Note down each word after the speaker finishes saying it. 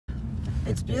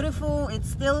It's beautiful. It's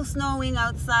still snowing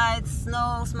outside.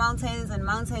 Snows, mountains and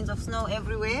mountains of snow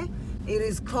everywhere. It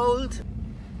is cold.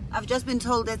 I've just been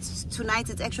told that tonight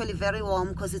it's actually very warm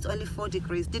because it's only 4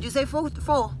 degrees. Did you say 4?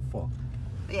 4? 4.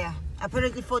 Yeah.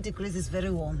 Apparently 4 degrees is very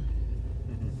warm.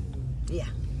 Yeah.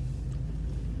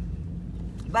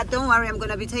 But don't worry, I'm going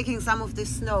to be taking some of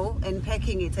this snow and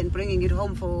packing it and bringing it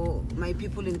home for my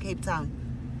people in Cape Town.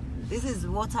 This is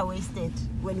water wasted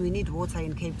when we need water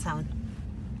in Cape Town.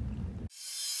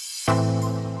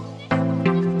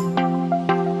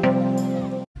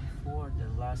 For the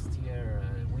last year,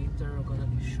 winter gonna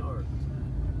be short.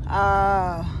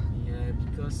 Ah. Yeah,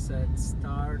 because it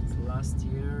started last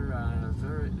year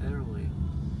very early.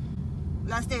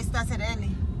 Last year it started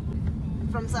early.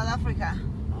 From South Africa.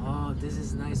 Oh, this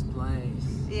is nice place.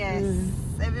 Yes.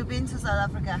 Have you been to South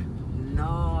Africa?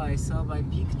 No, I saw by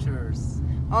pictures.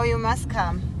 Oh, you must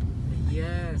come.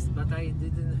 Yes, but I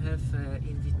didn't have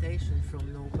invitation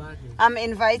from nobody. I'm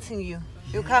inviting you.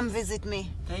 You come visit me.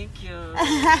 Thank you.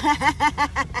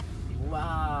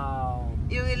 Wow.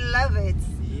 You will love it.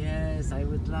 Yes, I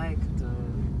would like to.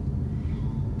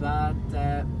 But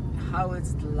how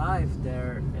is life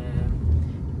there?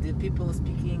 Do people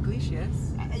speak English? Yes.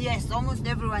 Yes, almost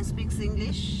everyone speaks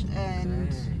English and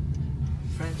Okay.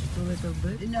 French too, a little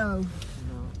bit. no, No.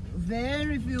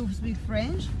 very few speak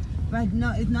French, but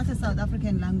no, it's not a South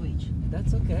African language.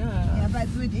 That's okay. Yeah, but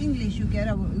with English you get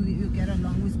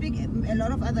along. We speak a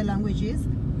lot of other languages,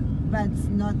 but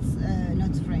not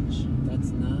French.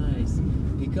 That's nice.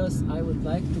 Because I would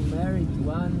like to marry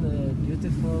one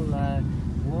beautiful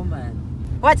woman.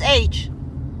 What age?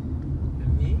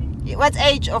 Me? What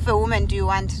age of a woman do you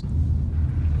want?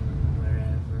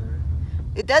 Wherever.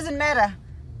 It doesn't matter.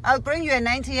 I'll bring you a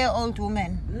 90-year-old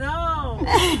woman. No!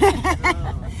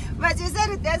 No. But you said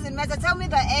it doesn't matter. Tell me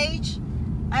the age.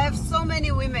 I have so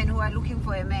many women who are looking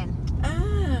for a man.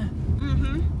 Ah!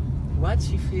 What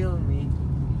she feel me?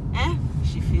 Eh?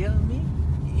 She feel me?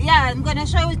 Yeah, I'm gonna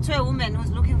show it to a woman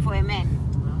who's looking for a man.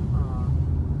 Oh,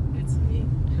 it's me.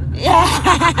 Yeah.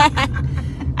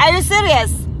 Are you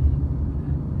serious?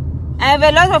 I have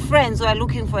a lot of friends who are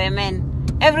looking for a man.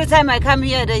 Every time I come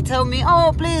here, they tell me,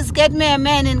 "Oh, please get me a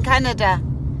man in Canada."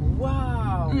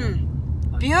 Wow!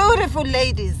 Beautiful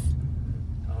ladies.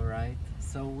 All right,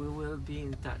 so we will be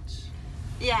in touch.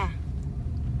 Yeah.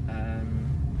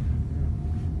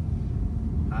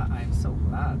 I'm so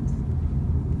glad.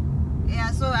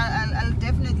 Yeah, so I'll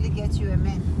definitely get you a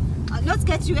man. I'll not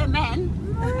get you a man.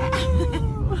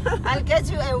 I'll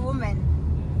get you a woman.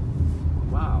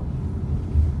 Wow.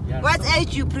 Yeah, What so-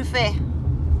 age you prefer?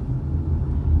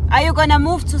 Are you gonna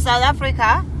move to South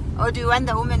Africa, or do you want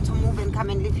the woman to move and come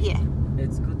and live here?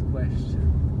 It's a good question.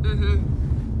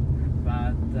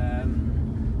 But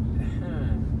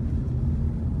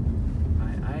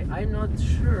I'm not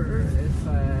sure if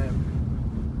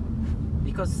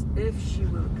because if she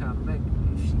will come back,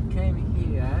 if she came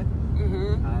here,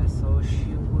 so she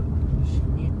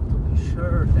need to be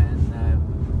sure then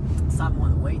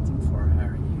someone waiting for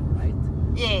her here, right?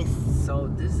 Yes. So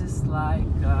this is like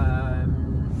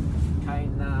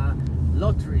kind of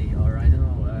lottery, or I don't know.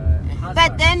 But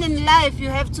hazard. then in life you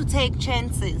have to take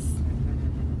chances.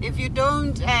 If you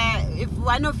don't, if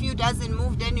one of you doesn't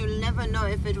move, then you'll never know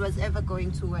if it was ever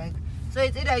going to work. So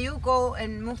it's either you go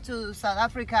and move to South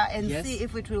Africa and Yes. see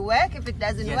if it will work. If it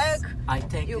doesn't Yes, work, I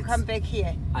think you it's- come back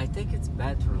here. I think it's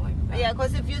better like that. Yeah,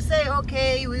 because if you say,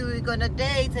 okay, we're gonna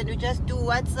date and you just do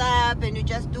WhatsApp and you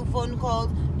just do phone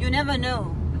calls, you never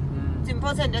know. It's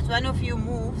important that one of you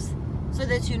moves so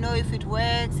that you know if it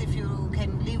works, if you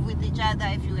can live with each other,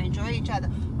 if you enjoy each other.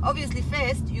 Obviously,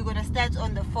 first, you're going to start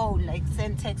on the phone, like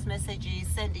send text messages,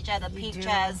 send each other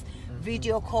pictures,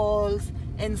 video calls,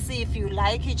 and see if you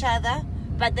like each other.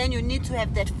 But then you need to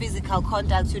have that physical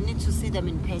contact. You need to see them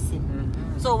in person.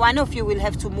 So one of you will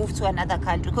have to move to another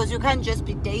country because you can't just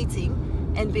be dating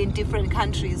and be in different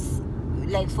countries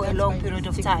like for a long period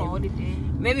of time.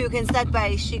 Maybe you can start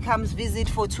by she comes visit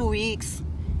for 2 weeks,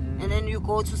 and then you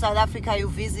go to South Africa, you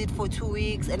visit for 2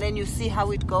 weeks, and then you see how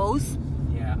it goes.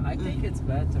 Yeah, I think it's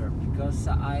better because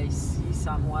I see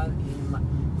someone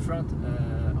in front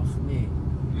of me.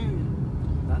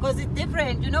 Because it's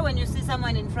different, you know, when you see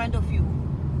someone in front of you,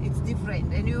 it's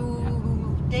different. And you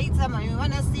date someone, you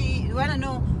wanna see, you wanna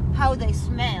know how they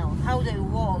smell, how they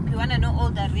walk, you wanna know all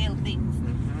the real things.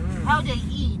 How they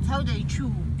eat, how they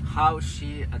chew. How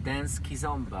she dance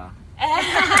kizomba.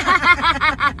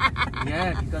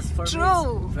 Yeah, because for me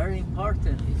True. it's very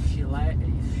important if she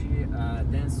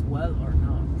dance well or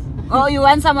not. Oh, you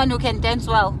want someone who can dance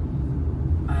well?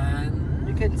 And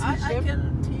You can teach I him?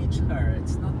 can teach her.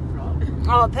 It's not a problem.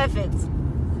 Oh, perfect.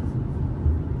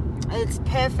 It's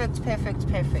perfect, perfect,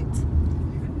 perfect.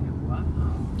 Wow.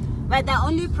 But the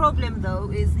only problem though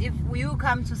is if you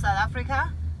come to South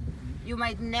Africa, you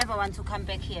might never want to come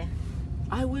back here.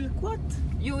 I will what?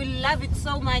 You will love it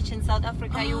so much in South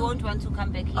Africa, you Oh. won't want to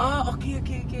come back here. Oh, okay.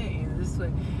 In this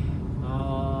way.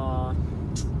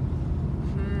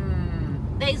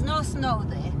 There is no snow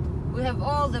there. We have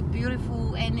all the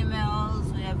beautiful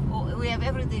animals. We have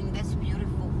everything that's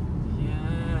beautiful.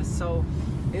 Yeah. So,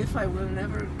 if I will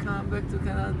never come back to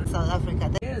Canada. South Africa.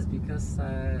 Yes, because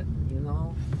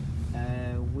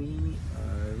we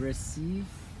receive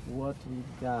what we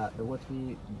got, what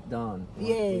we done.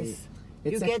 Yes.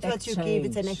 You get what you give.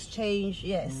 It's an exchange.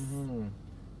 Yes. Mm-hmm.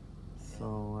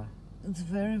 So. It's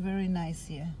very, very nice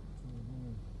here.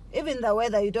 Even the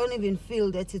weather, you don't even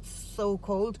feel that it's so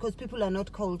cold because people are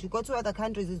not cold. You go to other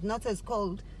countries, it's not as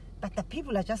cold, but the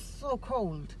people are just so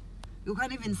cold. You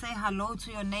can't even say hello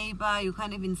to your neighbor. You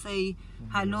can't even say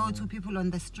hello to people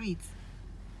on the streets.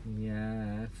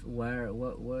 Yeah. Where?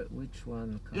 What? Which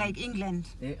one? Like England.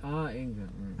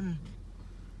 England.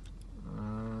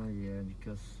 Yeah,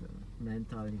 because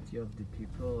mentality of the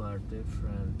people are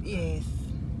different. Yes.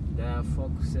 Their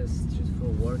focus is just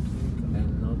for working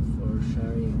and not for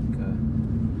sharing.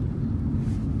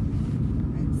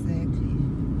 Exactly.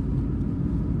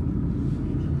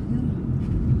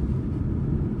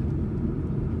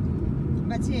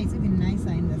 But here it's even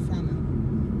nicer in the summer.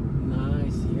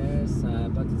 Nice, yes,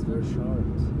 but it's very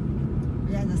short.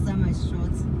 Yeah, the summer is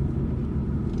short.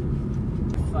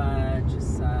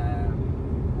 Just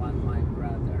want my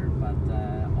brother, but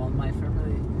all my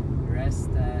family rest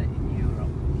in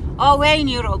Europe. Oh, where in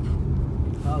Europe?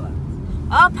 Poland.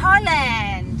 Oh,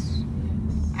 Poland. Yes.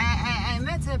 I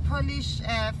met a Polish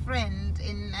friend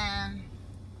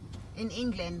in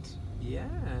England. Yeah.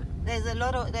 There's a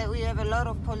lot of we have a lot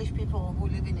of Polish people who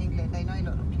live in England. I know a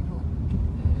lot of people.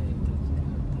 Hey, that's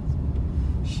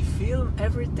good. She filmed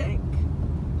everything.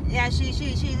 Yeah, she's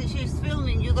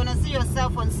filming. You're gonna see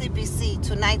yourself on CBC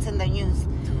tonight in the news.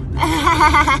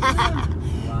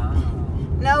 Wow.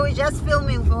 No, we're just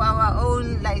filming for our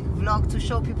own like vlog to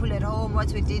show people at home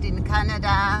what we did in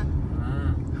Canada.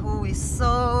 Who we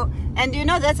saw, and you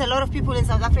know that a lot of people in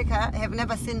South Africa have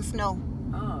never seen snow.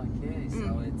 Oh, okay.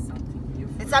 So it's something new.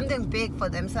 It's something big for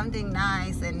them, something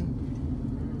nice,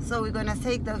 and so we're gonna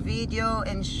take the video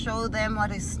and show them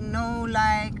what is snow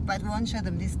like, but we won't show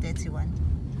them this dirty one.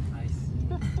 I see.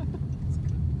 That's good.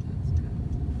 That's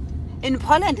good. In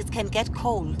Poland, it can get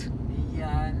cold.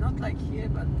 Yeah, not like here,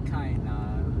 but kinda.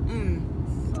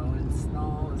 So it's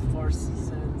snow, 4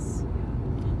 seasons.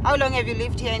 How long have you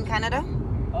lived here in Canada?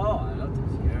 Oh, a lot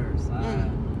of years.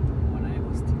 When I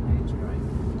was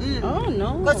teenager, Oh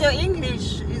no. Because your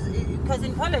English is, because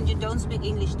in Poland you don't speak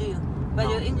English, do you? But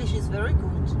No. your English is very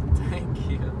good. Thank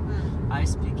you. I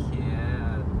speak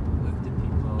here with the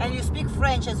people. And you speak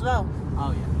French as well.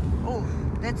 Oh yeah. Oh,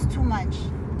 that's too much.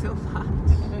 Too much.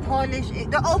 Polish,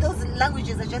 all those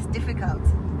languages are just difficult.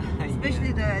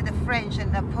 Especially the French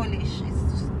and the Polish.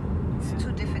 It's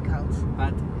too difficult.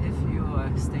 But if you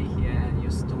stay here and you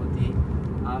study,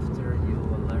 after you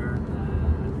will learn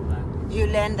the language. You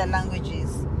learn the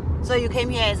languages. So you came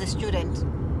here as a student.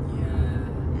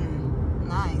 Yeah.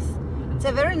 Nice. It's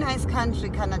a very nice country,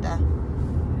 Canada.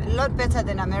 A lot better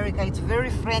than America. It's very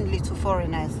friendly to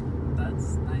foreigners.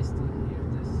 That's nice to hear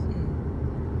this.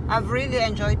 I've really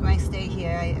enjoyed my stay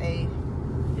here.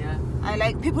 Yeah. I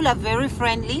like, people are very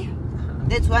friendly.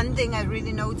 That's one thing I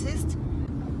really noticed.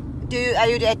 Are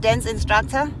you a dance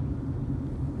instructor?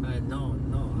 No,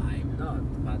 I'm not.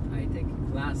 But I take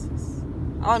classes.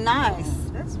 Oh, nice.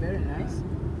 That's very nice.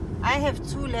 I have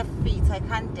 2 left feet. I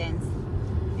can't dance.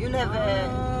 You'll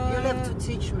have to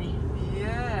teach me.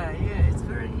 Yeah, it's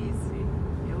very easy.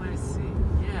 You will see.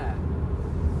 Yeah.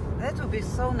 That would be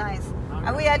so nice.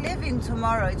 And we are leaving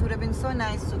tomorrow. It would have been so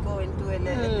nice to go and do a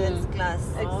dance class.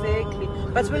 Exactly.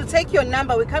 But we'll take your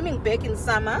number. We're coming back in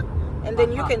summer, and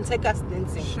then you can take us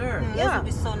dancing. Sure. That Yeah. would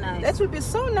be so nice. That would be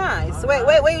so nice. All Where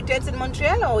right. you dance in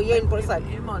Montreal or here in Brussels?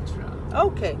 In Montreal.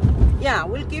 Okay. Yeah,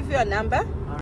 we'll give you a number.